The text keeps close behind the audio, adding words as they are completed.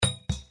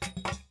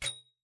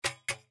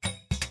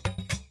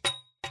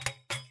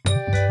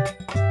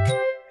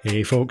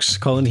Hey folks,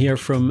 Colin here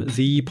from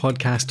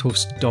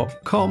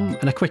thepodcasthost.com,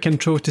 and a quick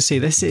intro to say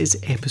this is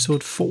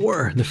episode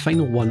 4, the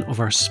final one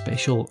of our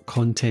special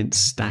content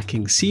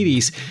stacking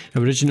series,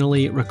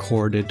 originally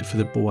recorded for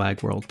the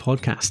BOAG World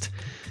podcast.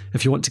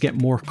 If you want to get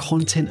more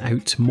content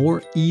out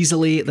more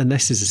easily, then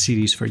this is a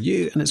series for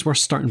you, and it's worth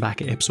starting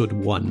back at episode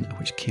 1,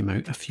 which came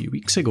out a few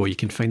weeks ago. You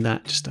can find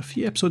that just a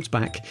few episodes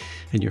back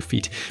in your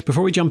feed.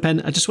 Before we jump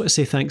in, I just want to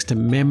say thanks to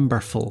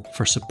Memberful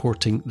for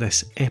supporting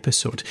this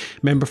episode.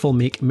 Memberful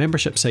make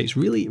membership sites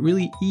really,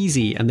 really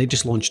easy, and they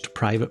just launched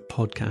private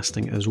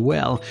podcasting as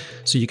well.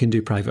 So you can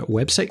do private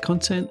website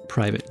content,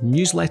 private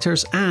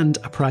newsletters, and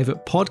a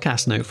private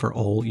podcast now for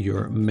all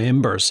your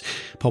members.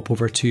 Pop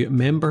over to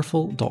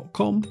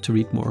memberful.com to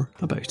read more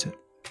about it.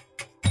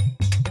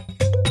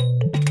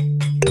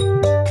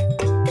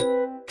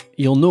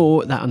 You'll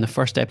know that on the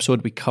first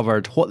episode we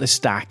covered what the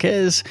stack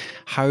is,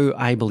 how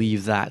I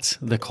believe that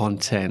the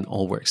content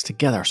all works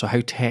together. So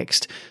how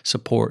text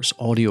supports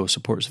audio,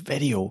 supports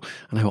video,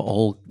 and how it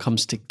all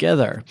comes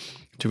together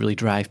to really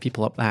drive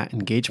people up that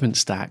engagement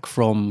stack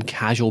from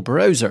casual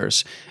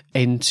browsers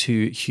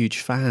into huge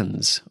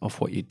fans of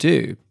what you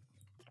do.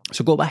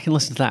 So go back and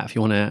listen to that if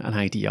you want an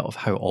idea of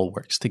how it all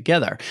works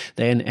together.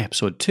 Then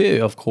episode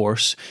 2, of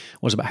course,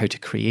 was about how to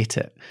create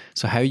it.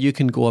 So how you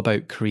can go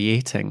about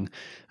creating,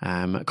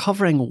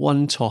 covering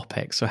one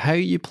topic. So how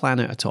you plan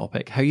out a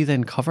topic, how you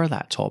then cover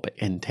that topic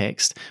in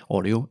text,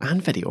 audio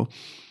and video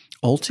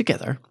all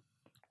together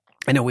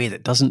in a way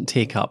that doesn't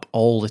take up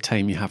all the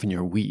time you have in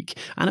your week,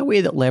 and a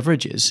way that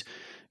leverages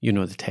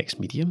the text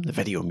medium, the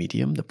video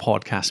medium, the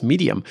podcast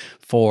medium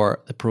for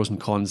the pros and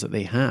cons that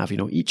they have.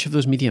 Each of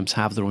those mediums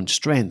have their own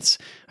strengths,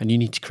 and you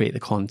need to create the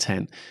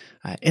content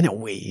in a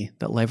way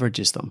that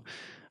leverages them.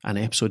 And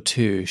episode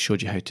 2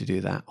 showed you how to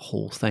do that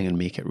whole thing and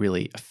make it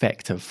really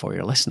effective for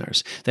your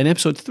listeners. Then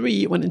episode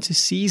 3 went into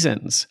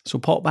seasons. So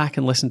pop back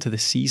and listen to the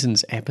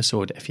seasons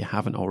episode if you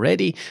haven't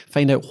already.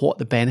 Find out what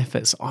the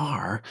benefits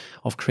are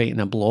of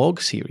creating a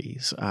blog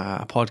series,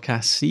 a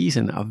podcast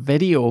season, a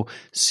video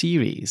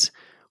series.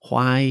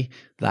 Why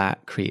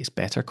that creates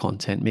better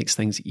content, makes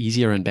things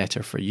easier and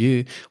better for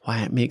you,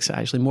 why it makes it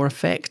actually more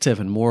effective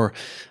and more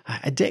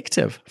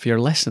addictive for your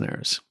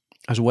listeners,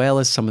 as well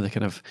as some of the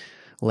kind of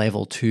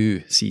level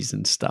 2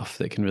 season stuff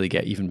that can really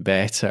get even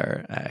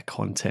better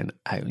content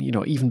out,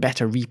 even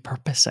better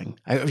repurposing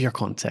out of your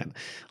content,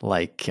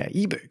 like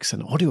ebooks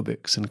and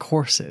audiobooks and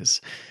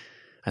courses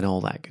and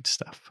all that good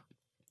stuff.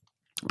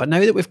 But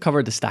now that we've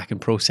covered the stacking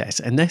process,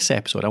 in this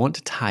episode, I want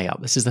to tie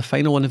up, this is the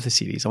final one of the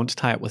series, I want to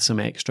tie up with some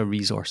extra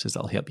resources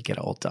that'll help you get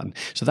it all done.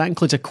 So that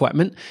includes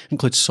equipment,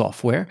 includes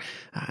software,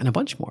 and a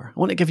bunch more. I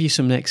want to give you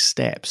some next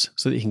steps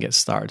so that you can get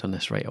started on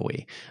this right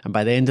away. And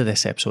by the end of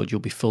this episode, you'll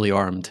be fully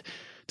armed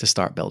to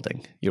start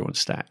building your own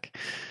stack.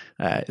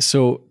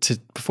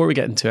 Before we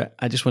get into it,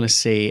 I just want to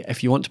say,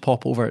 if you want to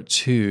pop over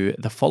to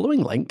the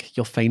following link,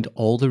 you'll find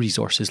all the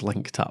resources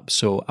linked up.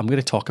 So I'm going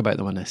to talk about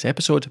them on this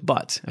episode,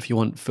 but if you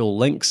want full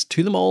links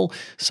to them all,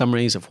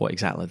 summaries of what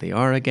exactly they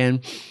are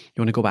again,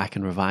 you want to go back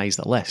and revise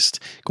the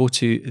list, go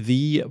to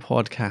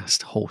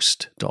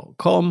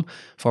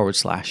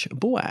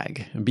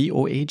thepodcasthost.com/BOAG,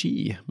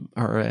 B-O-A-G,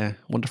 our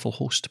wonderful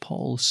host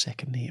Paul's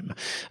second name,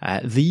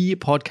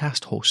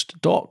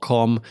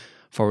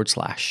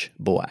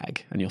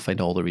 thepodcasthost.com/BOAG, and you'll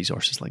find all the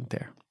resources linked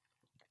there.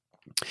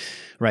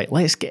 Right,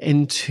 let's get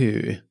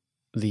into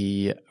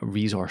the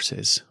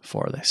resources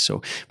for this.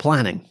 So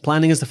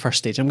planning is the first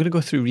stage. I'm going to go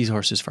through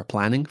resources for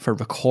planning, for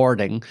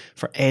recording,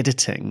 for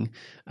editing,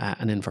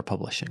 and then for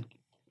publishing.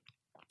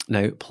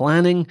 Now,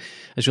 planning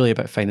is really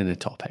about finding the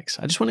topics.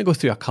 I just want to go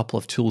through a couple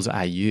of tools that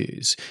I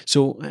use.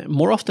 So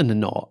more often than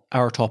not,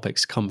 our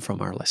topics come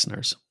from our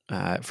listeners,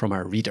 from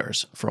our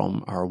readers,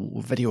 from our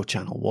video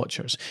channel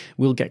watchers.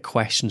 We'll get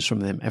questions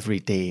from them every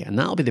day, and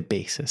that'll be the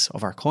basis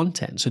of our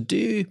content. So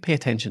do pay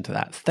attention to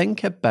that.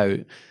 Think about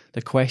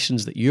the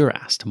questions that you're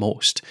asked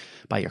most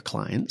by your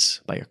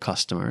clients, by your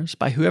customers,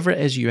 by whoever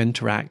it is you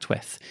interact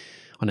with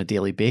on a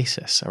daily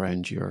basis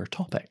around your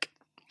topic.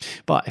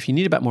 But if you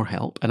need a bit more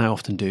help, and I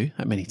often do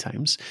at many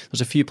times,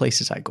 there's a few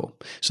places I go.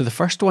 So the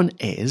first one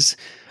is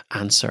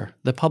Answer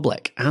the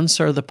Public,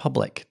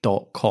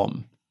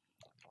 answerthepublic.com.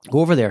 Go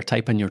over there,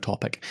 type in your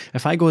topic.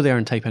 If I go there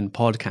and type in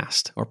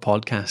podcast or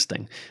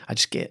podcasting, I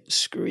just get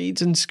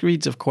screeds and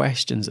screeds of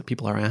questions that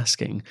people are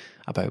asking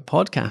about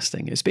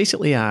podcasting. It's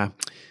basically a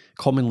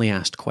commonly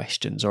asked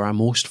questions or our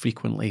most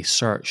frequently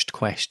searched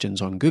questions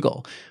on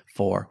Google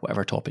for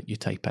whatever topic you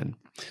type in.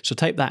 So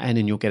type that in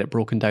and you'll get it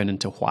broken down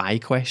into why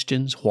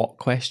questions, what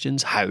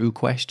questions, how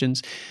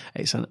questions.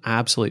 It's an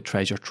absolute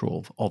treasure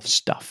trove of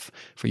stuff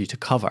for you to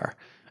cover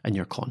in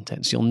your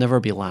content. So you'll never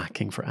be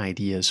lacking for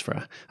ideas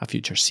for a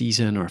future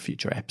season or a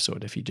future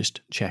episode if you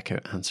just check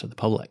out Answer the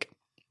Public.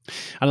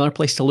 Another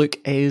place to look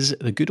is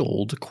the good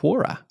old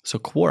Quora. So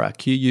Quora,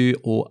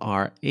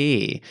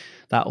 Quora,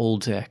 that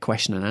old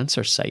question and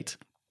answer site.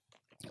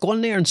 Go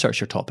on there and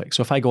search your topic.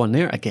 So if I go on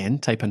there again,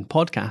 type in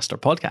podcast or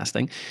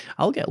podcasting,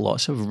 I'll get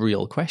lots of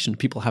real questions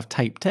people have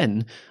typed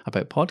in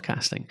about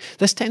podcasting.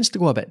 This tends to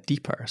go a bit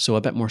deeper, so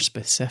a bit more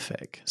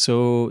specific.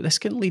 So this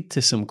can lead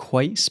to some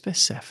quite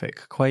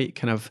specific, quite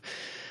kind of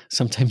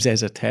sometimes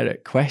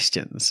esoteric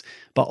questions,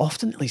 but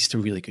often it leads to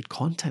really good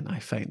content, I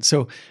find.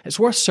 So it's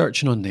worth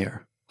searching on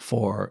there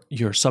for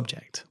your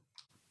subject.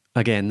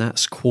 Again,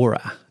 that's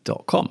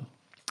Quora.com.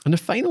 And the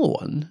final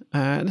one,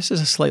 this is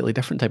a slightly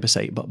different type of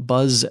site, but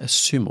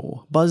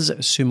BuzzSumo,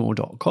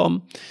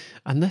 buzzsumo.com.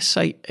 And this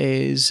site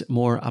is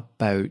more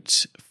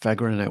about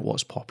figuring out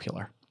what's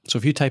popular. So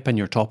if you type in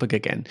your topic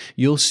again,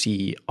 you'll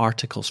see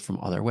articles from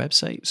other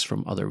websites,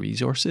 from other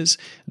resources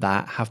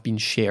that have been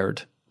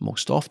shared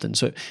most often.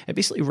 So it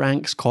basically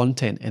ranks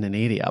content in an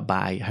area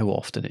by how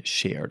often it's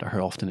shared or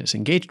how often it's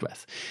engaged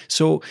with.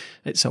 So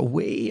it's a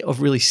way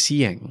of really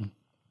seeing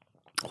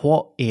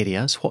what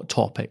areas, what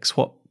topics,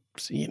 what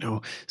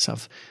sort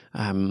of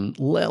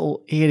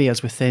little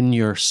areas within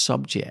your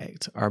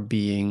subject are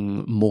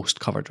being most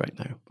covered right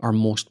now, are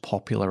most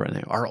popular right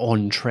now, are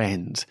on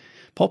trend.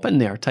 Pop in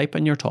there, type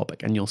in your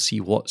topic, and you'll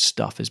see what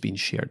stuff is being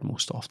shared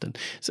most often.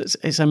 So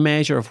it's a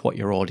measure of what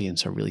your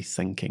audience are really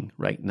thinking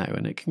right now,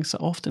 and it can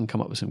often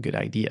come up with some good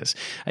ideas.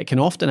 It can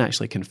often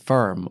actually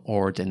confirm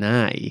or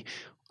deny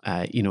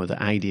the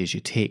ideas you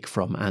take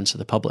from Answer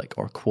the Public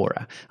or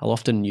Quora. I'll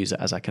often use it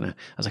as a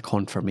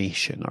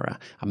confirmation or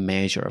a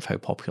measure of how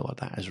popular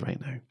that is right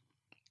now.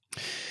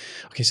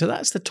 Okay, so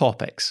that's the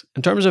topics.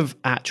 In terms of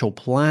actual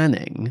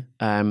planning,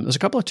 there's a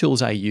couple of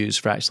tools I use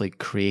for actually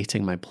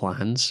creating my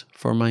plans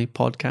for my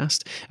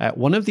podcast.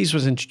 One of these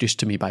was introduced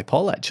to me by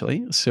Paul,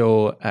 actually.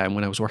 So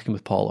when I was working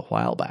with Paul a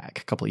while back,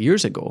 a couple of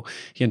years ago,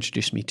 he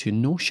introduced me to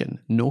Notion,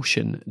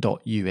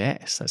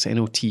 notion.us. That's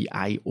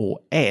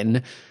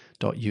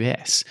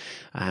Notion.us.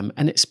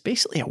 And it's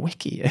basically a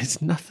wiki.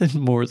 It's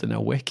nothing more than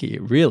a wiki,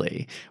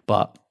 really,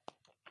 but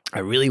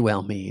a really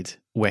well-made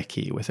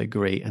wiki with a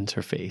great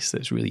interface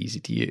that's really easy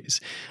to use.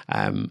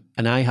 And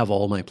I have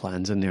all my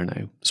plans in there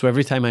now. So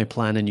every time I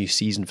plan a new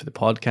season for the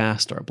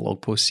podcast or a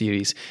blog post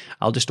series,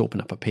 I'll just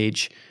open up a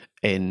page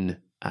in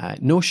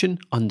Notion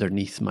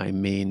underneath my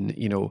main,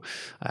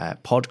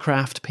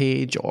 Podcraft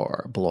page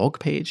or blog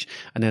page,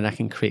 and then I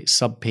can create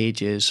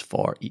sub-pages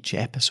for each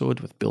episode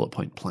with bullet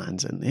point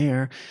plans in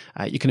there.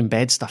 You can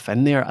embed stuff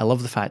in there. I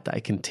love the fact that I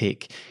can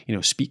take,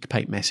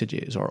 SpeakPipe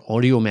messages or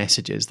audio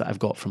messages that I've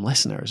got from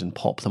listeners and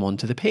pop them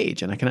onto the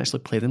page, and I can actually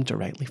play them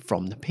directly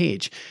from the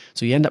page.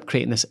 So you end up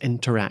creating this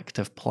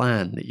interactive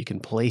plan that you can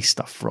play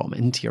stuff from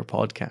into your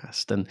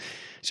podcast, and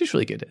it's just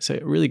really good. It's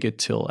a really good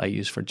tool I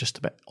use for just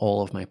about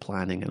all of my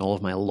planning and all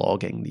of my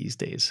logging these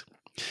days.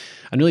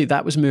 And really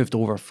that was moved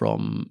over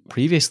from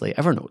previously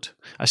Evernote.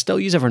 I still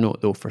use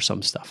Evernote though for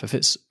some stuff. If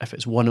it's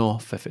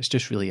one-off, if it's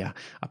just really a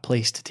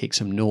place to take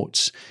some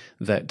notes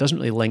that doesn't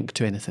really link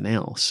to anything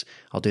else,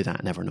 I'll do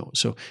that in Evernote.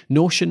 So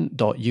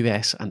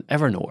Notion.us and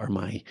Evernote are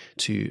my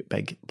two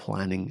big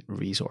planning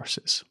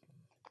resources.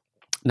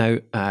 Now,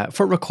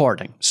 for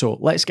recording, so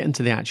let's get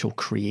into the actual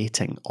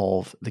creating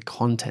of the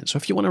content. So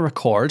if you want to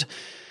record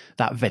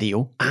that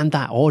video and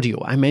that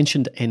audio, I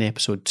mentioned in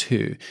episode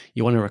 2,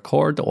 you want to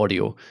record the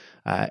audio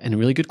in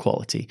really good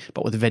quality,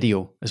 but with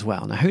video as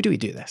well. Now, how do we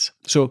do this?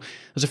 So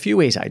there's a few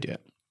ways I do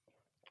it.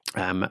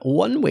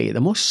 One way,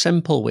 the most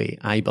simple way,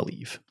 I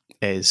believe,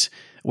 is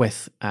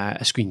with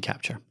a screen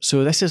capture.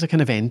 So this is a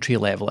kind of entry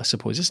level, I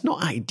suppose. It's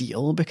not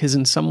ideal because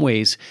in some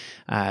ways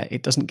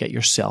it doesn't get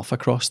yourself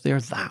across there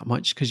that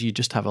much because you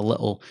just have a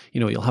little,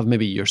 you'll have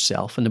maybe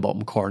yourself in the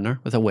bottom corner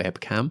with a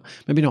webcam,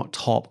 maybe not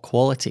top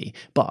quality,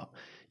 but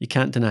you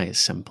can't deny it's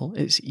simple,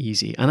 it's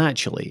easy, and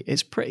actually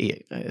it's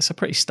a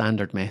pretty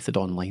standard method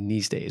online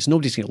these days.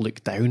 Nobody's going to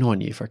look down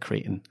on you for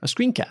creating a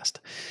screencast.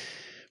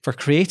 For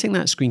creating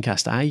that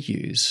screencast, I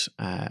use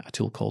a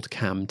tool called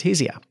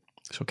Camtasia.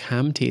 So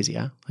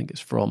Camtasia, I think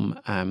it's from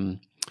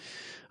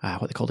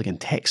what they called again,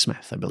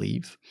 TechSmith, I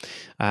believe.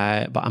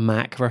 But a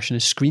Mac version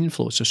is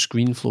ScreenFlow. So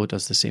ScreenFlow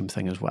does the same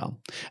thing as well.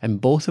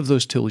 And both of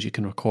those tools, you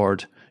can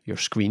record your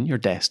screen, your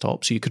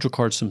desktop. So you could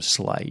record some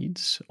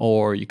slides,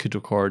 or you could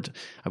record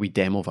a wee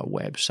demo of a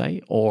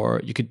website,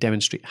 or you could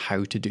demonstrate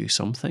how to do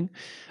something.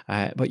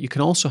 But you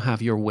can also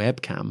have your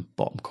webcam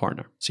bottom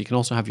corner. So you can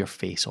also have your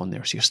face on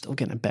there. So you're still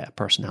getting a bit of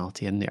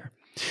personality in there.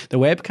 The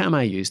webcam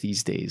I use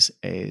these days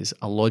is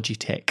a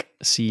Logitech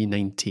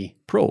C90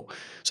 Pro.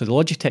 So the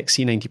Logitech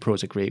C90 Pro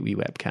is a great wee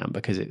webcam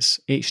because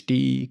it's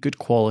HD, good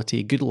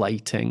quality, good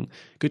lighting,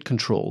 good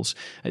controls.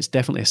 It's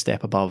definitely a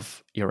step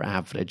above your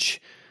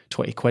average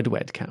 20 quid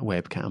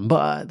webcam,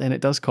 but then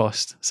it does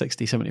cost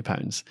 60, 70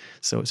 pounds.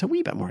 So it's a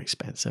wee bit more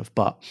expensive,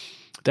 but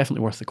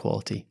definitely worth the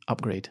quality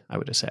upgrade, I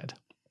would have said.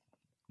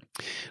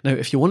 Now,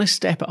 if you want to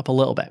step it up a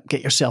little bit,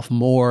 get yourself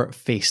more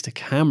face to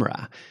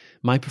camera,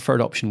 my preferred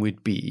option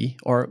would be,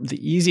 or the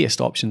easiest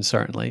option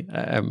certainly,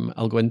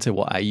 I'll go into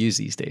what I use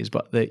these days,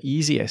 but the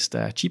easiest,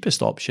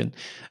 cheapest option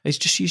is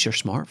just use your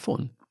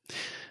smartphone.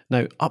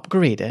 Now,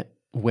 upgrade it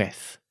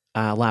with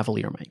a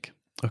lavalier mic.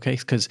 Okay,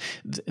 because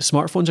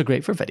smartphones are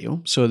great for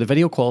video. So the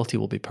video quality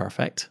will be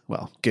perfect.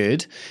 Well,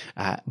 good,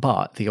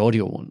 but the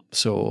audio won't.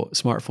 So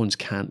smartphones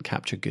can't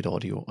capture good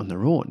audio on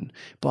their own.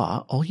 But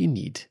all you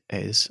need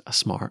is a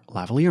smart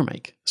lavalier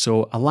mic.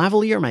 So a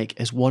lavalier mic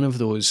is one of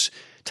those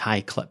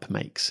tie clip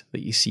mics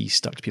that you see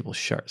stuck to people's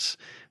shirts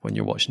when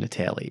you're watching the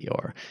telly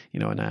or,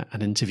 in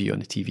an interview on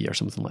the TV or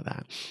something like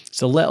that.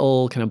 It's a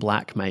little kind of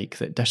black mic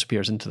that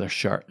disappears into their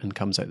shirt and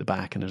comes out the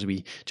back, and there's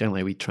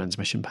generally a wee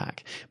transmission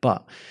pack.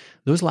 But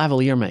those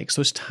lavalier mics,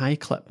 those tie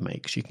clip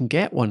mics, you can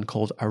get one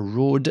called a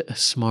Rode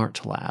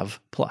Smart Lav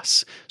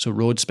Plus. So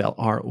Rode spelled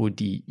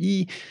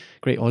R-O-D-E,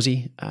 great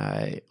Aussie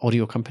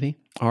audio company,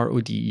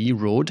 R-O-D-E,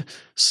 Rode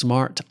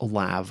Smart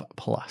Lav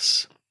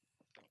Plus.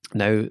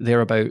 Now,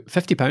 they're about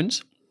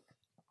 £50.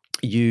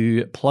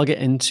 You plug it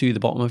into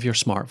the bottom of your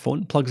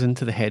smartphone, plugs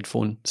into the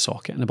headphone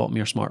socket in the bottom of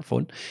your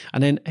smartphone,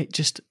 and then it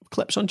just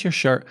clips onto your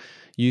shirt.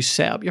 You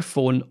set up your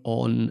phone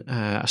on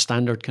a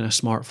standard kind of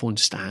smartphone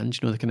stand,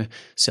 the kind of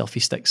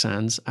selfie stick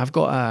stands. I've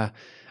got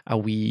a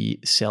wee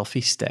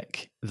selfie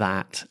stick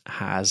that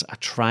has a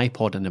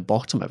tripod in the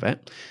bottom of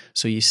it.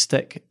 So you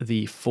stick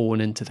the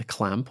phone into the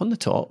clamp on the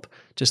top,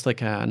 just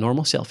like a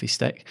normal selfie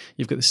stick.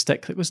 You've got the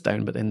stick that goes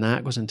down, but then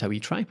that goes into a wee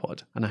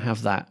tripod. And I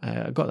have that,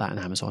 I got that on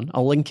Amazon.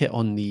 I'll link it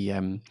on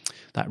the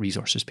that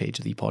resources page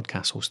of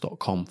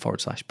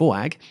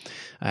thepodcasthost.com/BOAG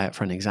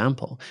for an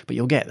example. But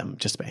you'll get them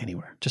just about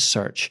anywhere. Just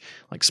search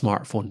like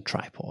smartphone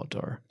tripod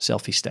or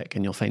selfie stick,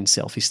 and you'll find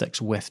selfie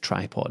sticks with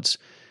tripods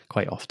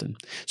quite often.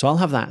 So I'll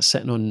have that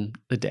sitting on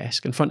the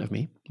desk in front of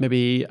me,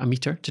 maybe 1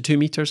 meter to 2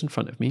 meters in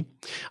front of me.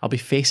 I'll be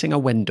facing a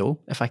window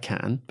if I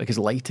can, because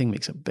lighting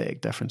makes a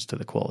big difference to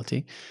the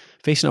quality.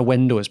 Facing a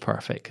window is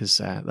perfect because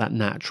that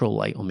natural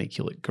light will make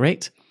you look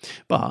great.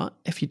 But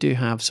if you do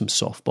have some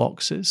soft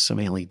boxes, some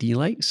LED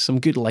lights, some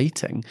good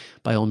lighting,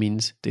 by all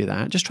means do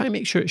that. Just try and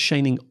make sure it's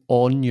shining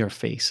on your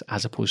face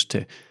as opposed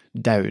to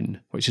down,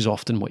 which is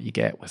often what you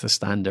get with a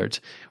standard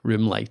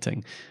room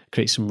lighting.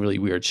 Creates some really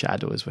weird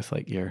shadows with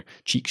like your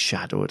cheeks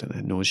shadowed and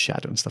a nose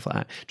shadow and stuff like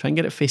that. Try and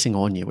get it facing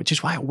on you, which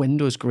is why a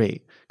window is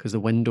great, because the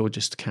window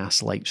just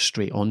casts light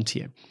straight onto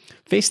you.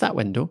 Face that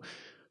window,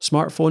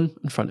 smartphone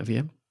in front of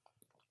you,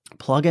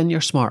 plug in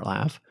your smart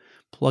lav,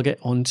 clip it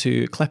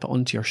onto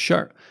your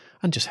shirt,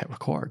 and just hit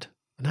record.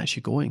 And that's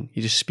you going.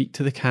 You just speak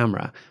to the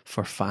camera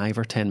for 5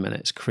 or 10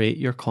 minutes, create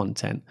your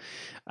content,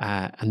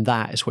 and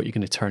that is what you're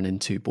going to turn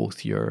into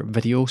both your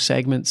video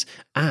segments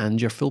and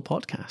your full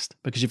podcast,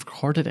 because you've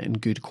recorded it in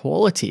good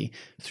quality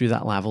through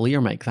that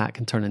lavalier mic. That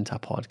can turn into a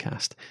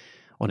podcast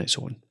on its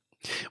own.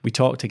 We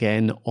talked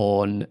again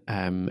on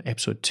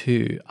episode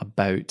 2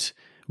 about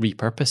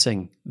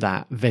repurposing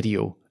that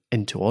video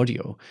into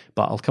audio,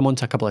 but I'll come on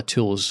to a couple of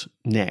tools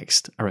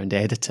next around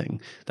editing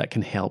that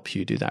can help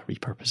you do that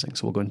repurposing.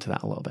 So we'll go into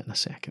that a little bit in a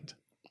second.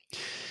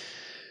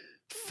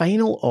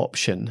 Final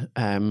option.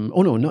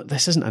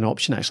 This isn't an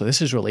option actually.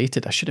 This is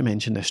related. I should have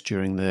mentioned this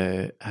during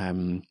the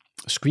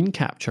screen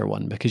capture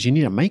one, because you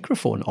need a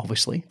microphone,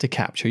 obviously, to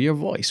capture your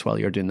voice while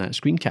you're doing that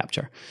screen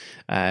capture.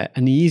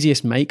 And the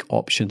easiest mic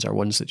options are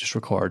ones that just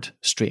record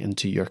straight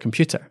into your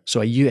computer.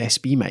 So a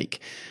USB mic.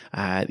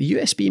 The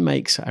USB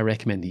mics I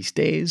recommend these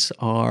days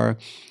are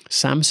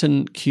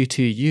Samson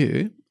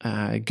Q2U.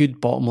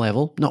 Good bottom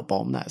level, not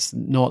bottom, that's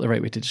not the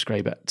right way to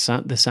describe it.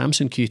 The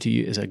Samson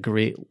Q2U is a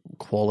great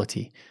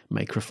quality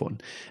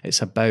microphone.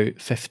 It's about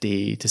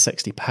 50 to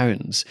 60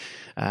 pounds.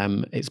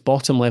 It's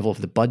bottom level of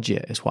the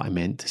budget is what I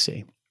meant to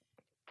say.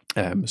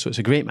 So it's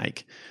a great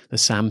mic, the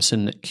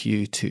Samson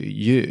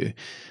Q2U.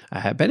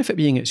 Benefit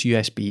being it's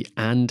USB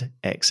and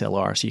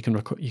XLR, so you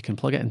can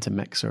plug it into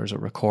mixers or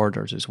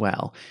recorders as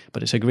well.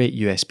 But it's a great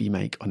USB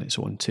mic on its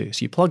own too.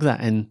 So you plug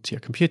that into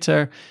your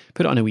computer,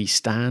 put it on a wee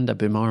stand, a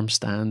boom arm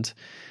stand,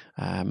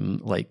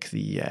 like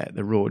the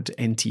Rode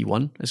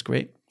NT1 is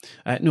great.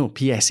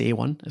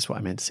 PSA1 is what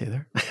I meant to say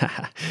there.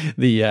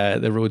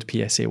 The Rode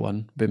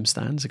PSA1 boom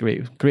stand is a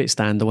great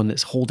stand, the one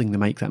that's holding the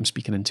mic that I'm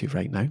speaking into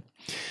right now.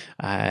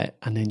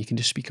 And then you can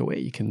just speak away.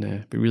 You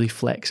can be really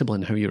flexible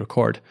in how you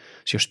record.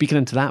 So you're speaking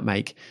into that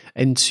mic,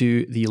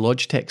 into the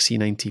Logitech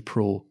C90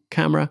 Pro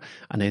camera,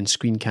 and then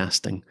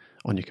screencasting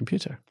on your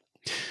computer.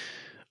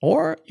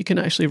 Or you can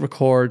actually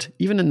record,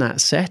 even in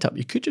that setup,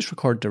 you could just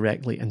record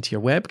directly into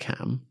your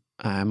webcam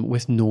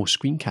with no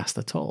screencast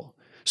at all.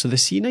 So the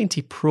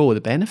C90 Pro, the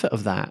benefit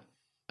of that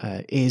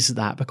is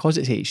that because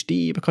it's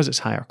HD, because it's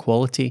higher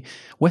quality,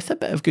 with a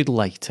bit of good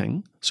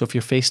lighting, so if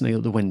you're facing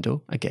out the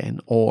window again,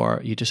 or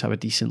you just have a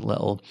decent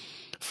little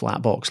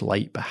flat box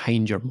light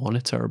behind your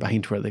monitor or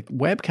behind where the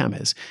webcam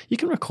is, you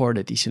can record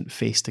a decent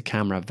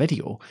face-to-camera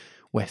video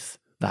with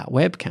that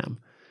webcam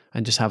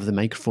and just have the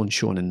microphone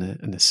shown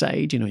in the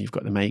side. You've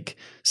got the mic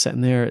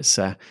sitting there. It's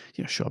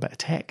show a bit of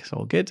tech. It's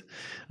all good.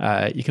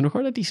 You can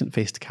record a decent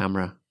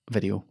face-to-camera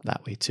video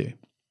that way too.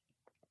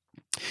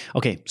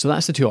 Okay, so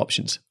that's the two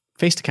options.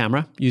 face to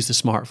camera, use the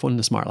smartphone,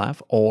 the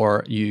SmartLav,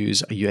 or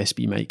use a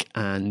USB mic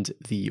and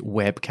the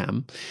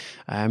webcam.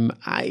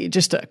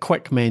 Just a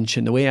quick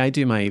mention, the way I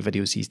do my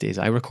videos these days,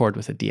 I record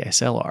with a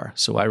DSLR.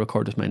 So I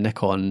record with my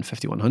Nikon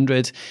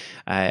 5100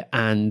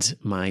 and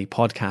my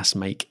podcast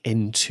mic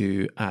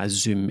into a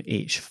Zoom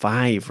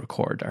H5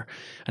 recorder.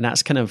 And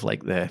that's kind of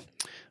like the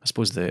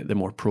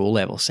more pro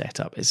level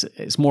setup.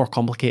 It's more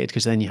complicated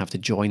because then you have to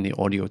join the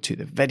audio to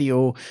the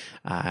video,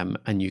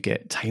 and you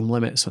get time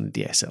limits on the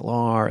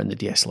DSLR, and the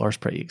DSLR is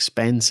pretty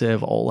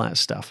expensive, all that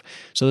stuff.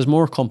 So there's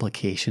more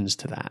complications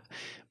to that.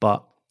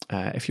 But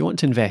if you want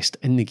to invest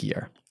in the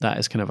gear, that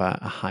is kind of a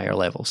higher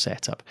level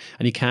setup.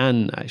 And you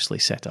can actually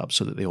set up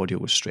so that the audio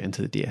goes straight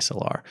into the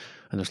DSLR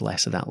and there's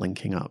less of that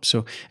linking up.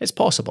 So it's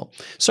possible.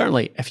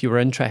 Certainly, if you were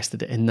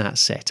interested in that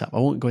setup, I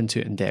won't go into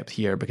it in depth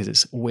here because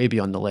it's way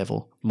beyond the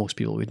level most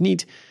people would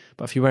need.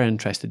 But if you were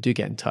interested, do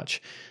get in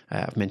touch.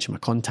 I've mentioned my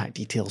contact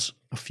details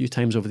a few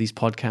times over these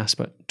podcasts,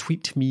 but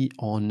tweet me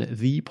on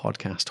the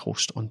podcast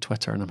host on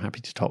Twitter and I'm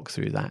happy to talk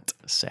through that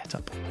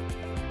setup.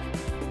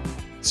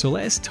 So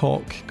let's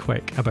talk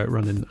quick about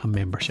running a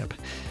membership.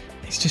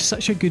 It's just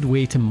such a good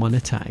way to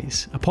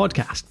monetize a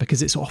podcast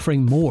because it's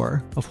offering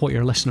more of what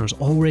your listeners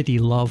already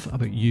love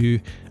about you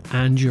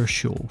and your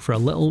show for a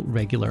little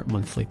regular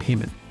monthly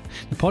payment.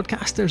 The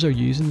podcasters are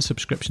using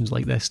subscriptions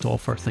like this to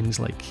offer things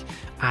like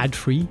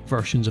ad-free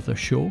versions of their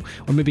show,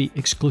 or maybe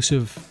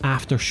exclusive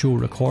after-show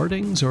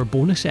recordings or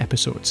bonus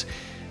episodes.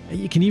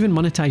 You can even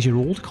monetize your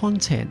old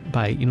content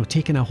by,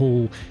 taking a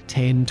whole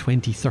 10,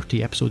 20,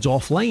 30 episodes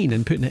offline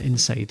and putting it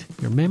inside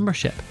your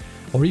membership.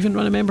 Or even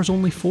run a members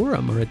only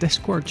forum or a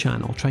Discord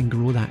channel, try and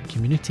grow that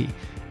community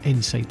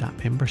inside that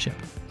membership.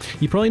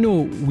 You probably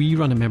know we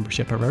run a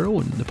membership of our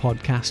own, the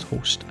Podcast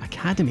Host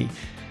Academy.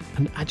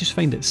 And I just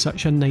find it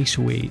such a nice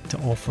way to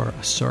offer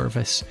a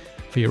service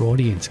for your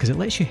audience because it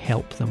lets you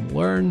help them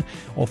learn,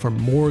 offer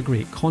more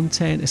great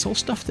content. It's all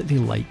stuff that they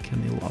like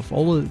and they love,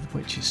 all of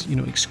which is,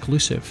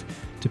 exclusive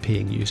to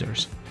paying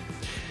users.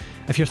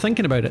 If you're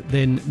thinking about it,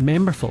 then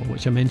Memberful,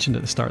 which I mentioned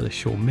at the start of the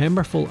show,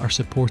 Memberful are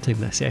supporting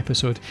this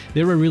episode.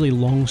 They're a really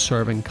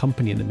long-serving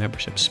company in the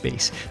membership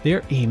space.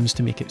 Their aim is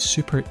to make it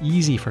super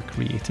easy for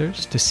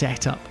creators to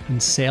set up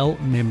and sell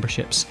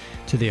memberships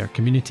to their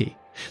community.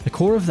 The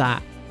core of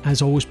that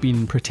has always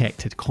been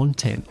protected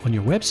content on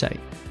your website.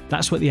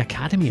 That's what the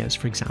Academy is,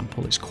 for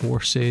example. It's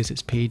courses,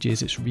 it's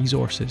pages, it's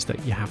resources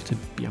that you have to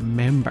be a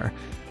member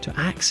to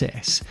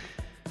access.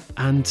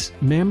 And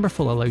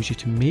Memberful allows you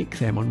to make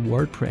them on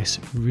WordPress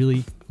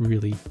really,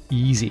 really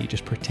easy.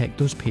 Just protect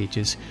those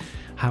pages,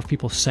 have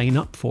people sign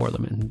up for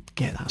them and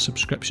get that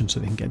subscription so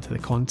they can get into the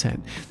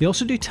content. They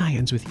also do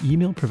tie-ins with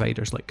email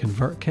providers like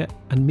ConvertKit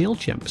and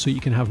MailChimp, so you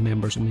can have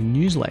members-only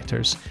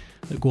newsletters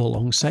that go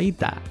alongside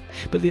that.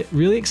 But the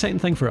really exciting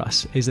thing for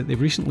us is that they've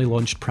recently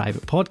launched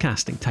private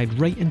podcasting tied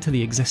right into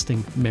the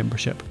existing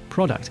membership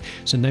product.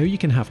 So now you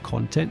can have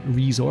content,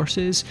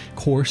 resources,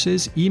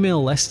 courses,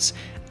 email lists,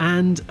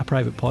 and a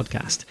private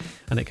podcast,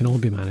 and it can all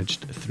be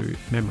managed through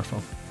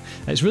Memberful.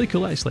 It's really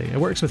cool actually. It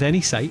works with any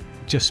site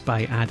just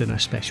by adding a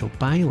special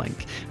buy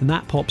link, and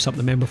that pops up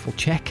the Memberful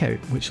checkout,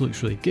 which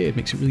looks really good,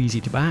 makes it really easy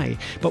to buy.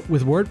 But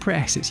with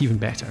WordPress it's even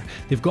better.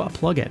 They've got a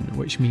plugin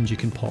which means you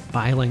can pop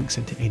buy links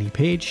into any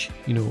page,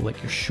 like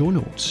your show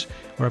notes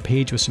or a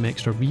page with some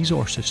extra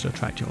resources to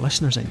attract your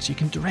listeners in, so you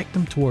can direct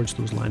them towards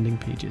those landing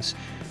pages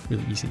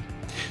really easy.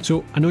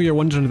 So I know you're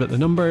wondering about the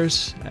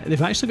numbers.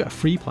 They've actually got a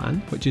free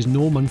plan, which is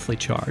no monthly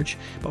charge,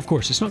 but of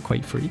course it's not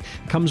quite free.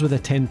 It comes with a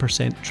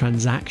 10%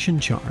 transaction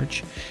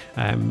charge,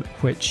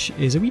 which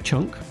is a wee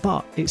chunk,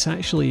 but it's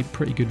actually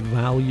pretty good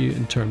value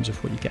in terms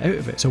of what you get out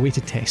of it. It's a way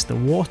to test the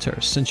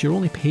waters, since you're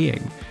only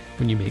paying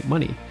when you make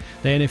money.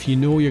 Then if you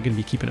know you're going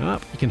to be keeping it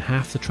up, you can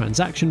half the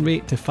transaction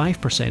rate to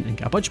 5% and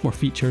get a bunch more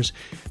features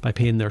by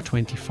paying their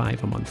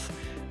 $25 a month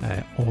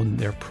on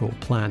their Pro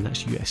plan.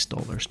 That's US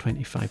dollars,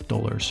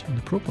 $25 on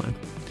the Pro plan.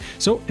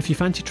 So if you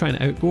fancy trying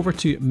it out, go over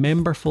to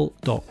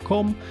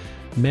memberful.com,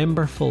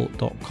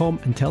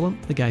 and tell them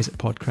the guys at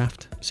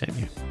Podcraft sent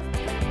you.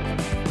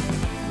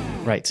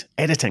 Right,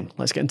 editing.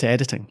 Let's get into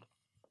editing.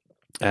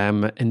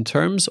 In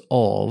terms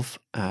of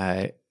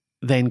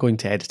then going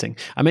to editing,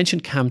 I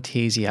mentioned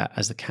Camtasia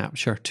as the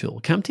capture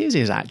tool. Camtasia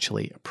is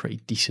actually a pretty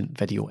decent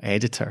video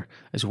editor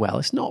as well.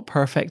 It's not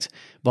perfect,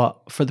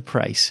 but for the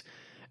price,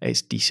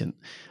 it's decent.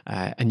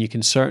 And you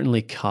can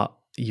certainly cut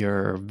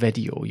your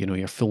video,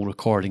 your full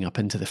recording up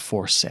into the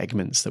 4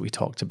 segments that we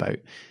talked about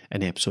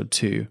in episode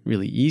 2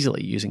 really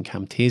easily using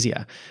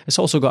Camtasia. It's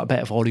also got a bit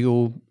of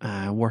audio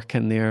work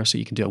in there, so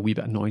you can do a wee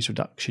bit of noise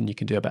reduction, you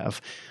can do a bit of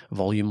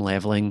volume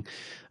leveling.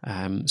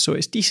 So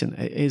it's decent.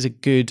 It is a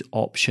good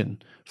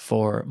option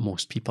for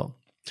most people.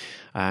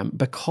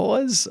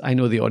 Because I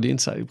know the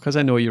audience, because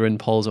I know you're in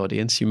Paul's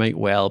audience, you might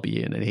well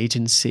be in an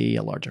agency,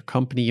 a larger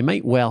company. You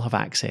might well have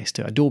access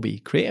to Adobe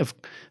Creative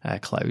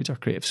Cloud or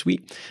Creative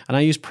Suite. And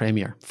I use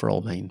Premiere for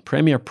all mine.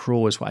 Premiere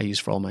Pro is what I use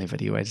for all my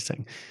video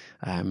editing.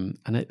 And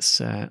it's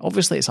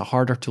obviously it's a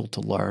harder tool to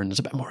learn. There's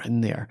a bit more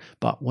in there,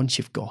 but once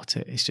you've got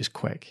it, it's just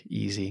quick,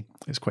 easy.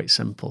 It's quite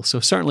simple.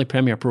 So certainly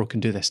Premiere Pro can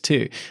do this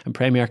too. And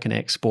Premiere can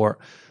export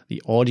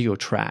the audio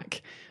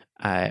track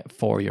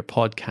for your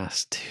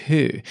podcast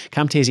too.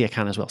 Camtasia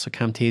can as well. So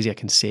Camtasia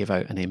can save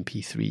out an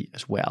MP3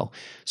 as well,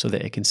 so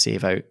that it can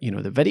save out,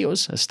 the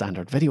videos as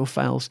standard video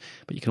files,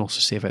 but you can also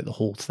save out the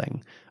whole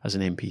thing as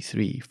an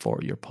MP3 for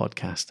your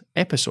podcast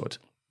episode.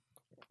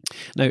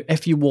 Now,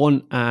 if you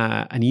want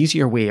an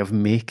easier way of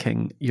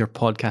making your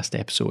podcast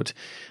episode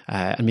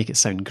and make it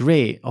sound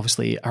great,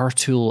 obviously our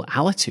tool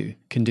Alitu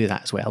can do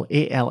that as well.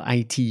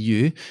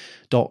 alitu.com,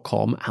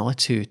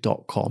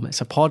 alitu.com.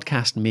 It's a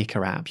podcast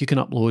maker app. You can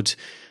upload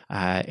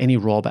any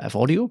raw bit of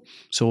audio.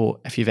 So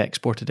if you've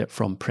exported it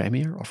from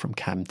Premiere or from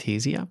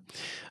Camtasia,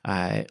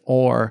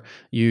 or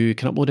you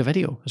can upload a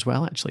video as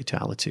well, actually, to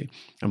Alitu,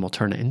 and we'll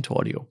turn it into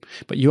audio.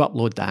 But you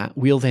upload that.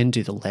 We'll then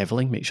do the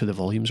leveling, make sure the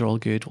volumes are all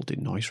good. We'll do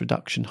noise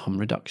reduction, hum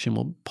reduction.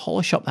 We'll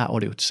polish up that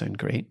audio to sound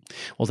great.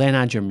 We'll then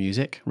add your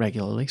music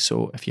regularly.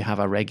 So if you have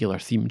a regular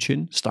theme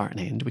tune, start and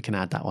end, we can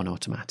add that on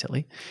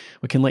automatically.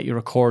 We can let you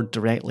record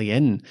directly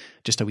in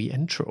just a wee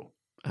intro,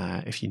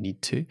 if you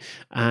need to,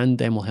 and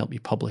then we'll help you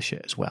publish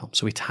it as well.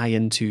 So we tie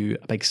into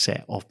a big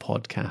set of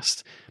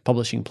podcast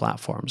publishing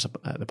platforms,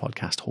 the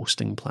podcast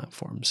hosting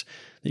platforms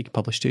that you can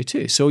publish to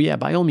too. So yeah,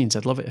 by all means,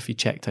 I'd love it if you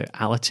checked out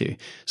Alitu.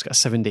 It's got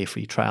a 7-day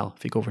free trial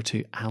if you go over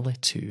to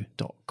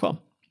alitu.com.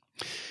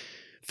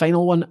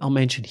 Final one I'll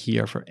mention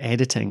here for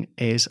editing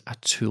is a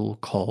tool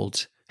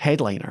called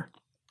Headliner.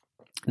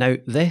 Now,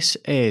 this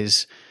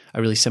is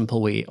a really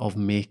simple way of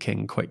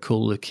making quite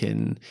cool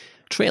looking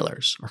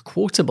trailers or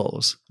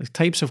quotables, the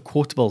types of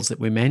quotables that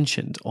we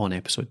mentioned on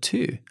episode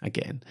 2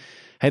 again.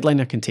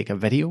 Headliner can take a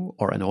video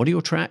or an audio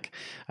track.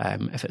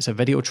 If it's a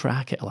video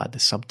track, it'll add the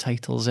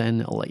subtitles in.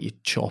 It'll let you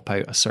chop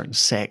out a certain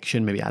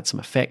section, maybe add some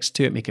effects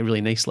to it, make a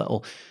really nice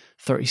little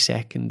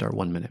 30-second or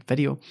 1-minute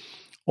video.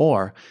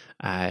 Or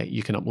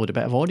you can upload a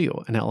bit of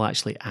audio and it'll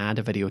actually add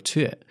a video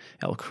to it.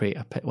 It'll create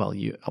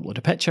you upload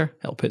a picture,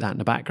 it'll put that in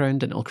the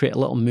background, and it'll create a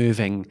little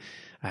moving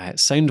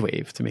sound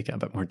wave to make it a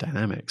bit more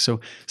dynamic.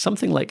 So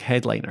something like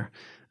Headliner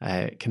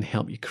can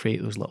help you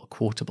create those little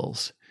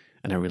quotables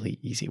in a really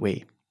easy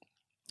way.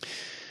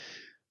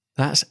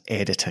 That's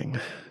editing.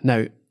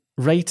 Now,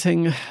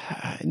 writing,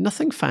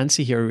 nothing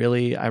fancy here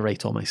really. I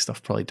write all my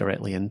stuff probably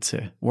directly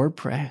into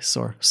WordPress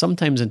or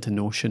sometimes into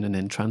Notion and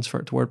then transfer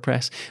it to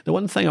WordPress. The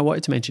one thing I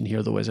wanted to mention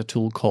here though is a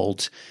tool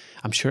called,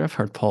 I'm sure I've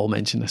heard Paul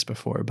mention this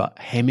before, but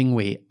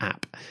Hemingway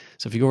App.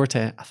 So if you go over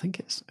to, I think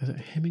is it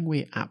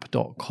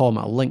hemingwayapp.com,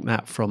 I'll link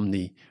that from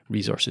the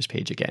resources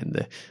page again,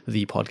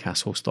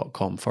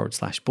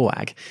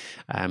 thepodcasthost.com/BOAG.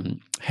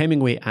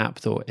 Hemingway App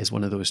though is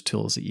one of those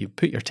tools that you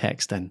put your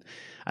text in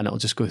and it'll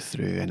just go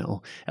through and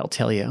it'll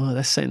tell you, oh,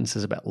 this sentence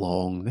is a bit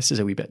long, this is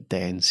a wee bit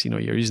dense,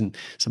 you're using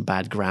some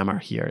bad grammar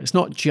here. It's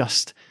not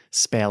just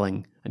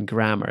spelling and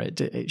grammar.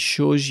 It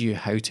shows you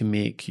how to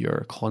make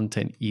your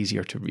content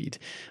easier to read.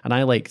 And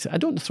I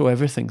don't throw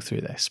everything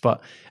through this,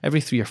 but every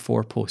 3 or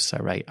 4 posts I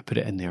write, I put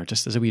it in there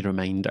just as a wee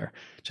reminder,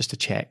 just to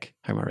check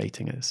how my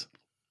writing is.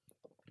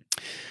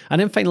 And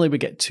then finally, we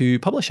get to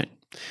publishing.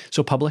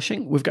 So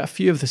publishing, we've got a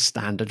few of the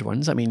standard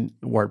ones. I mean,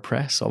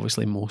 WordPress,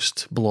 obviously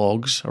most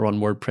blogs are on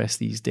WordPress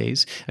these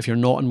days. If you're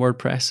not on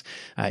WordPress,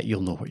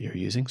 you'll know what you're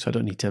using, so I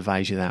don't need to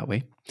advise you that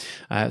way.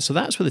 So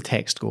that's where the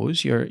text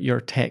goes.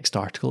 Your text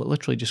article, it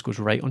literally just goes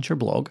right onto your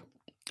blog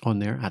on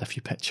there, add a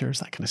few pictures,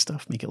 that kind of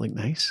stuff, make it look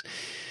nice.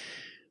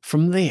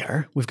 From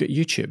there, we've got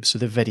YouTube. So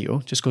the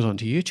video just goes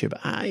onto YouTube.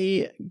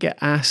 I get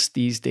asked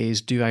these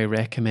days, do I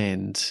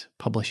recommend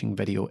publishing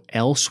video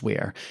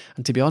elsewhere?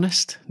 And to be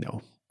honest,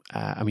 no.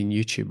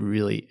 YouTube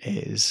really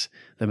is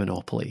the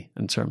monopoly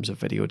in terms of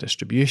video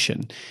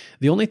distribution.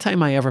 The only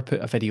time I ever put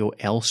a video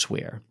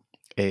elsewhere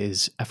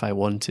is if I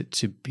want it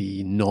to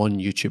be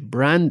non-YouTube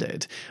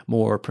branded,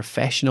 more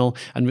professional,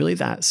 and really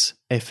that's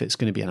if it's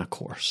going to be in a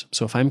course.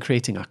 So if I'm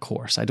creating a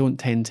course, I don't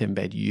tend to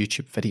embed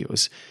YouTube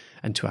videos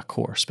into a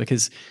course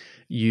because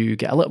you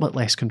get a little bit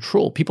less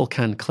control. People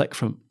can click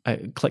the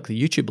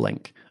YouTube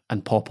link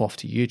and pop off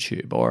to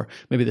YouTube, or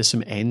maybe there's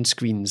some end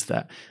screens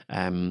that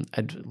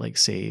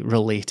say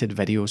related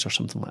videos or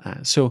something like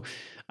that. So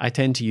I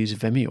tend to use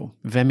Vimeo,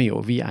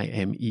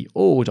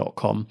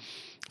 Vimeo.com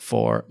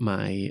for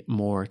my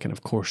more kind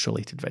of course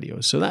related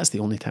videos. So that's the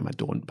only time I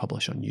don't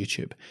publish on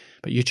YouTube.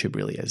 But YouTube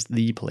really is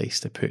the place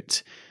to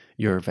put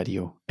your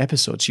video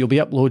episodes. You'll be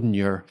uploading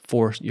your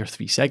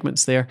 3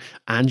 segments there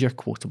and your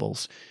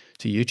quotables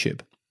to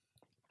YouTube.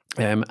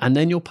 And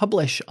then you'll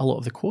publish a lot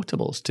of the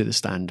quotables to the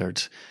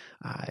standard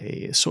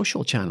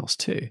social channels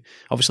too.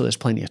 Obviously, there's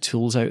plenty of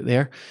tools out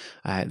there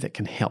that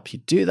can help you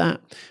do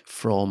that,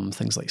 from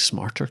things like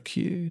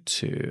SmarterQueue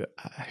to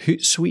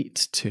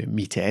Hootsuite to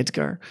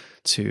MeetEdgar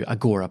to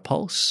Agora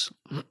Pulse.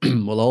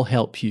 Will all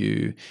help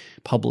you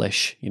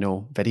publish,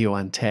 video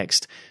and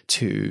text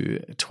to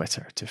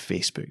Twitter, to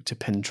Facebook, to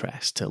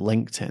Pinterest, to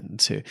LinkedIn,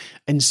 to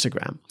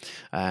Instagram.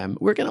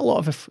 We're getting a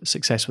lot of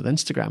success with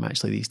Instagram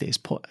actually these days.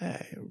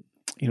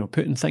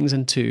 Putting things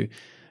into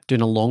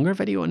doing a longer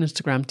video on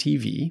Instagram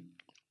TV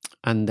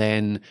and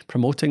then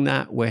promoting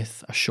that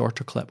with a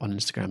shorter clip on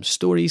Instagram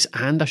stories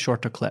and a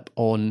shorter clip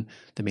on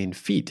the main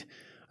feed.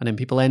 And then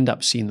people end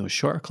up seeing those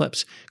shorter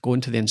clips,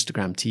 going to the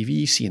Instagram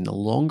TV, seeing the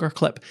longer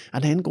clip,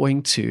 and then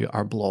going to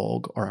our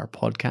blog or our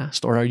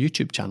podcast or our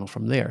YouTube channel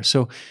from there.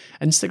 So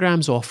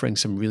Instagram's offering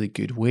some really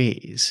good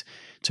ways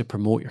to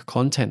promote your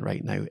content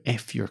right now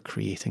if you're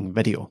creating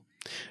video.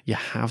 You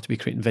have to be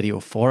creating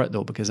video for it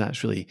though, because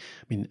that's really,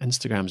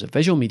 Instagram's a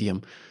visual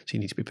medium, so you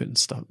need to be putting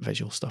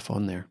visual stuff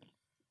on there.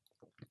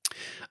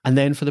 And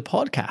then for the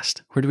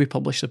podcast, where do we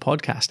publish the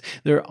podcast?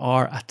 There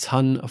are a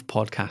ton of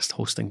podcast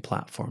hosting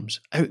platforms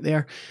out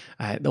there.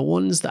 The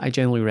ones that I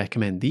generally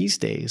recommend these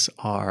days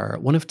are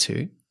one of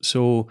two.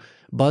 So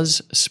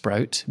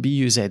Buzzsprout,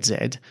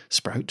 B-U-Z-Z,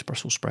 Sprout,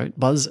 Brussels sprout,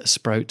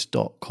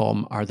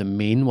 buzzsprout.com are the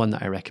main one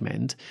that I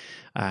recommend.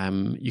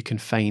 You can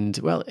find,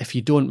 if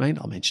you don't mind,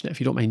 I'll mention it.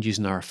 If you don't mind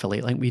using our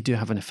affiliate link, we do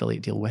have an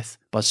affiliate deal with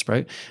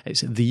Buzzsprout.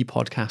 It's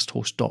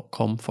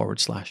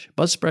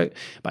thepodcasthost.com/Buzzsprout.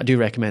 But I do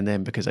recommend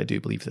them because I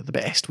do believe they're the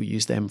best. We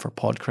use them for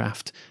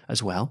Podcraft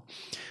as well.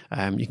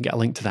 You can get a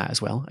link to that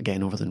as well,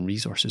 again, over the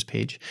resources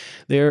page.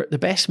 They're the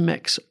best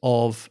mix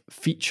of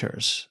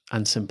features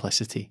and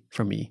simplicity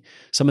for me.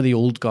 Some of the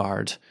old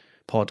guard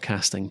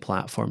podcasting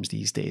platforms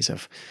these days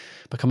have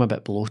become a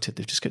bit bloated.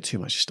 They've just got too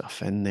much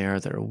stuff in there.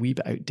 They're a wee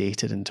bit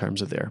outdated in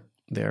terms of their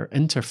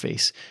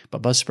interface.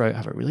 But Buzzsprout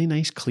have a really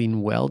nice,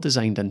 clean,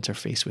 well-designed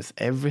interface with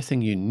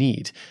everything you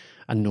need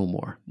and no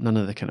more. None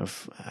of the kind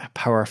of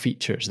power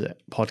features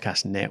that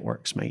podcast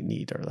networks might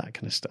need or that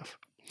kind of stuff.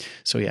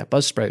 So yeah,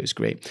 Buzzsprout is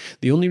great.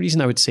 The only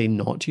reason I would say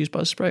not to use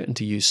Buzzsprout and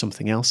to use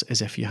something else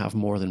is if you have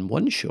more than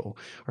one show,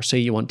 or say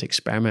you want to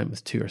experiment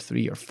with 2 or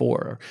 3 or 4,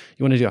 or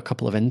you want to do a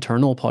couple of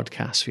internal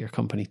podcasts for your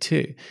company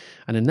too.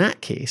 And in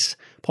that case,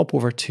 pop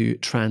over to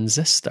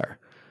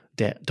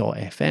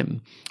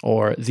transistor.fm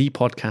or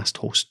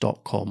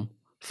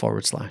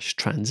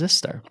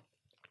thepodcasthost.com/transistor.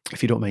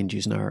 If you don't mind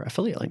using our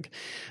affiliate link.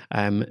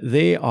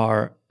 They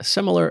are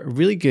similar,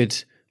 really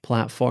good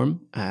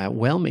platform,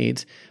 well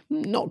made,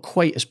 not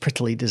quite as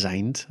prettily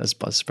designed as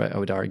Buzzsprout, I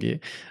would argue.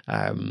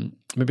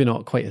 Maybe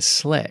not quite as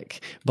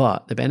slick,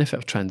 but the benefit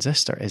of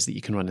Transistor is that you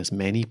can run as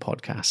many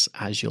podcasts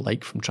as you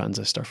like from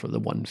Transistor for the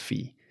one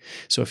fee.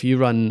 So if you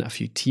run a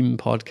few team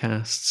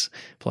podcasts,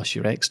 plus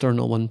your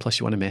external one, plus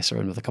you want to mess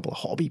around with a couple of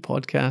hobby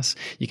podcasts,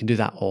 you can do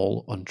that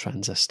all on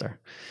Transistor.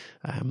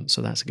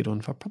 So that's a good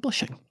one for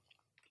publishing.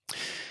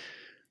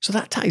 So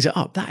that ties it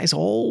up. That is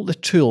all the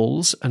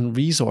tools and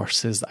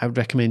resources that I would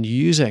recommend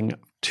using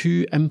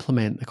to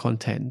implement the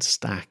content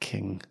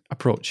stacking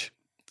approach.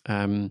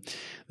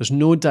 There's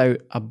no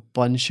doubt a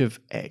bunch of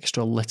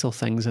extra little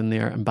things in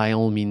there. And by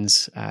all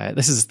means,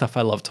 this is the stuff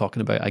I love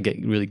talking about. I get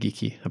really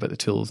geeky about the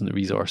tools and the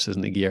resources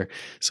and the gear.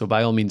 So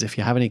by all means, if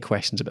you have any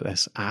questions about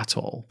this at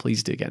all,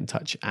 please do get in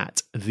touch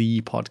at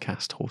the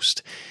podcast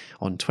host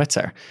on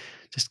Twitter.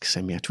 Just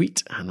send me a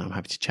tweet and I'm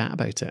happy to chat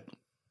about it.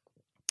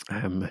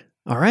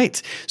 All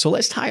right, so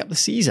let's tie up the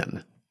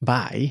season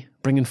by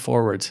bringing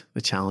forward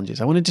the challenges.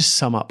 I want to just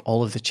sum up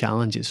all of the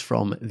challenges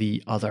from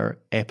the other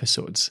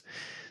episodes.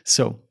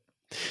 So,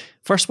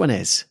 first one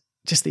is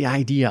just the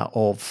idea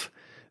of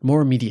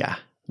more media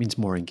means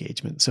more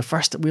engagement. So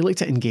first, we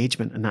looked at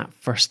engagement in that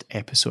first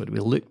episode. We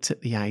looked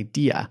at the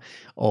idea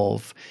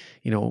of,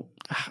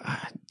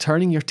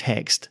 turning your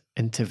text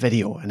into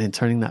video and then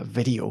turning that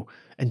video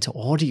into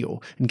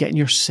audio and getting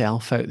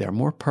yourself out there,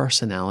 more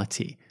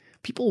personality.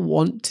 People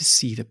want to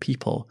see the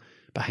people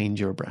behind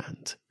your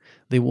brand.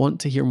 They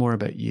want to hear more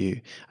about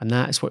you, and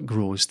that is what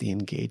grows the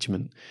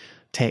engagement.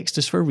 Text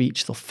is for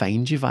reach. They'll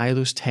find you via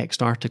those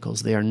text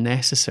articles. They are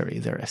necessary.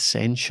 They're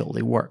essential.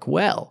 They work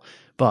well,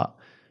 but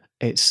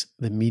it's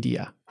the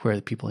media where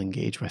the people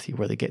engage with you,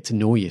 where they get to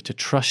know you, to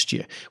trust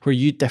you, where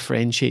you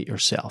differentiate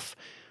yourself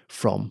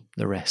from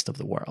the rest of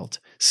the world.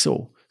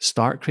 So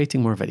start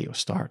creating more videos,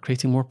 start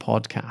creating more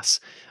podcasts,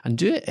 and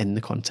do it in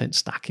the content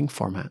stacking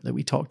format that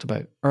we talked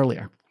about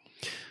earlier.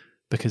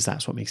 Because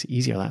that's what makes it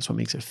easier. That's what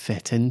makes it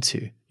fit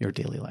into your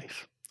daily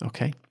life.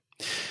 Okay.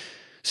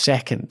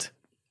 Second,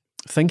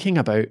 thinking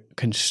about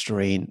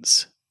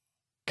constraints,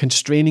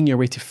 constraining your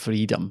way to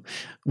freedom.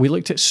 We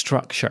looked at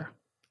structure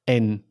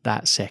in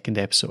that second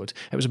episode.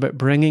 It was about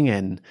bringing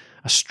in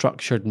a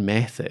structured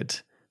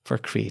method for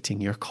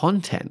creating your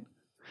content.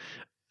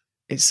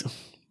 There's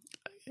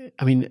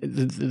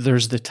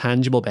the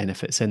tangible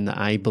benefits in that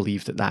I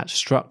believe that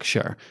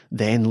structure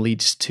then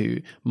leads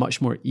to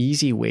much more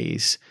easy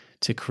ways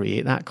to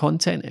create that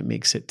content. It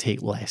makes it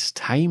take less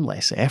time,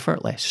 less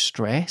effort, less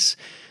stress.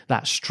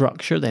 That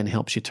structure then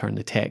helps you turn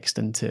the text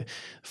into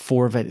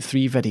 3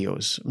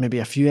 videos, maybe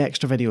a few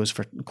extra videos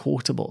for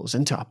quotables,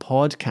 into a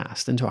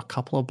podcast, into a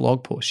couple of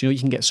blog posts. You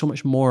can get so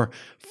much more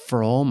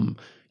from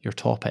your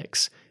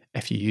topics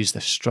if you use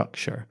this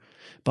structure.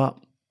 But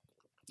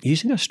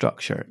using a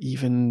structure,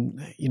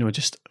 even,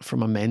 just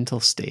from a mental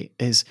state,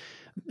 is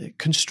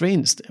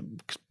constraints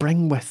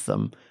bring with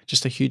them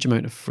just a huge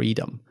amount of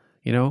freedom.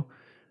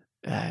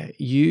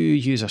 You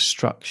use a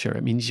structure,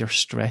 it means you're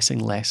stressing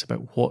less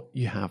about what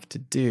you have to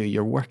do.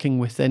 You're working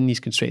within these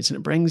constraints, and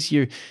it brings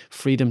you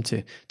freedom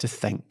to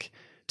think,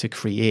 to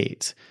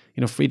create,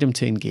 freedom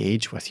to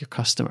engage with your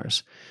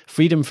customers,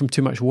 freedom from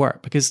too much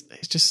work, because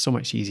it's just so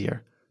much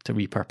easier to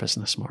repurpose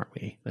in a smart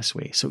way this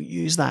way. So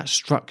use that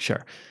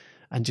structure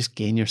and just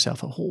gain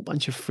yourself a whole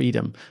bunch of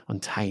freedom on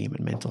time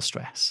and mental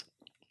stress.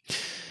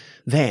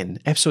 Then,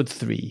 episode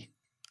 3,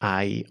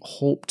 I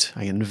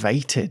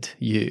invited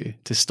you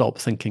to stop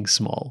thinking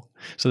small.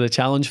 So the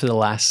challenge for the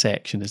last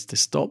section is to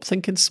stop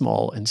thinking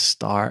small and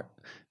start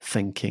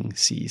thinking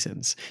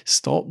seasons.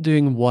 Stop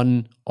doing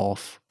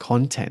one-off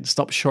content.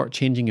 Stop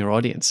shortchanging your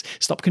audience.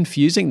 Stop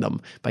confusing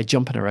them by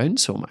jumping around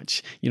so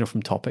much,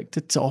 from topic to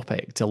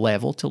topic, to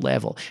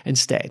level.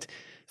 Instead,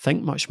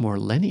 think much more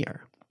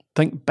linear.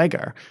 Think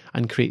bigger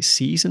and create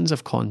seasons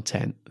of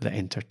content that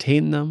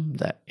entertain them,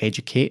 that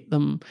educate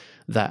them,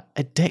 that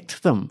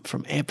addict them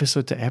from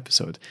episode to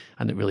episode,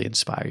 and that really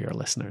inspire your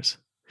listeners.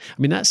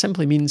 That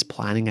simply means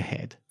planning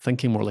ahead,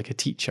 thinking more like a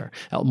teacher.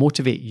 It'll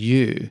motivate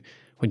you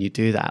when you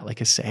do that, like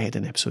I said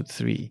in episode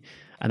 3,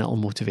 and it'll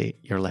motivate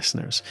your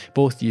listeners.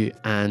 Both you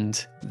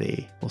and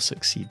they will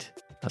succeed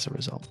as a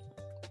result.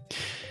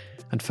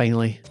 And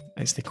finally,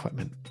 it's the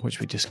equipment,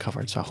 which we just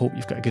covered. So I hope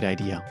you've got a good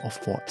idea of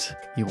what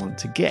you want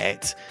to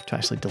get to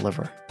actually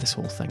deliver this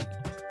whole thing.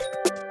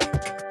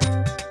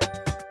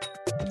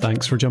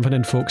 Thanks for jumping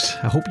in, folks.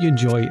 I hope you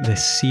enjoy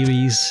this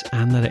series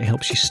and that it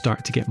helps you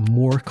start to get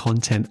more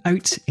content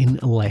out in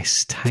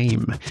less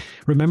time.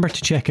 Remember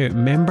to check out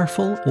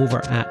Memberful over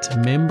at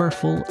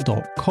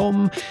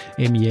memberful.com,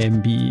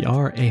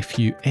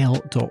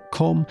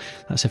 memberful.com.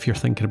 That's if you're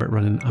thinking about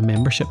running a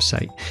membership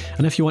site.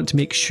 And if you want to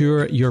make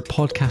sure your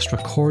podcast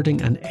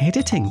recording and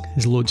editing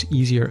is loads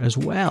easier as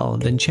well,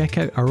 then check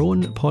out our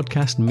own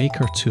podcast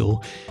maker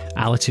tool,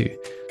 Alitu.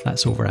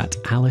 That's over at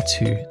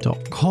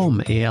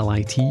alitu.com,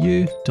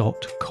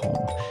 alitu.com.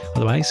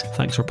 Otherwise,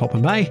 thanks for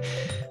popping by.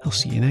 I'll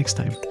see you next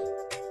time.